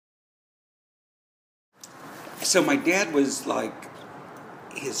So my dad was like,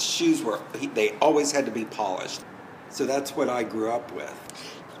 his shoes were, they always had to be polished. So that's what I grew up with.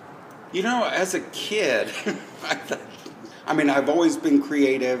 You know, as a kid, I've always been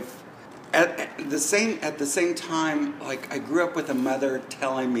creative. At the same time, like I grew up with a mother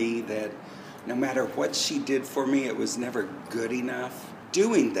telling me that no matter what she did for me, it was never good enough.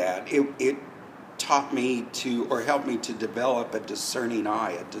 Doing that, it taught me to, or helped me to develop a discerning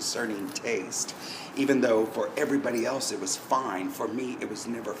eye, a discerning taste. Even though for everybody else it was fine, for me it was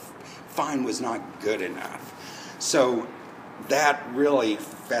never, fine was not good enough. So that really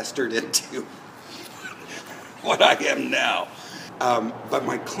festered into what I am now. But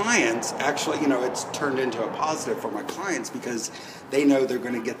my clients, actually, it's turned into a positive for my clients because they know they're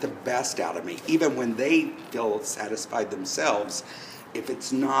going to get the best out of me. Even when they feel satisfied themselves, if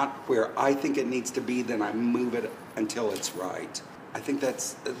it's not where I think it needs to be, then I move it until it's right. I think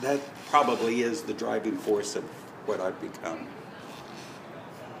that probably is the driving force of what I've become.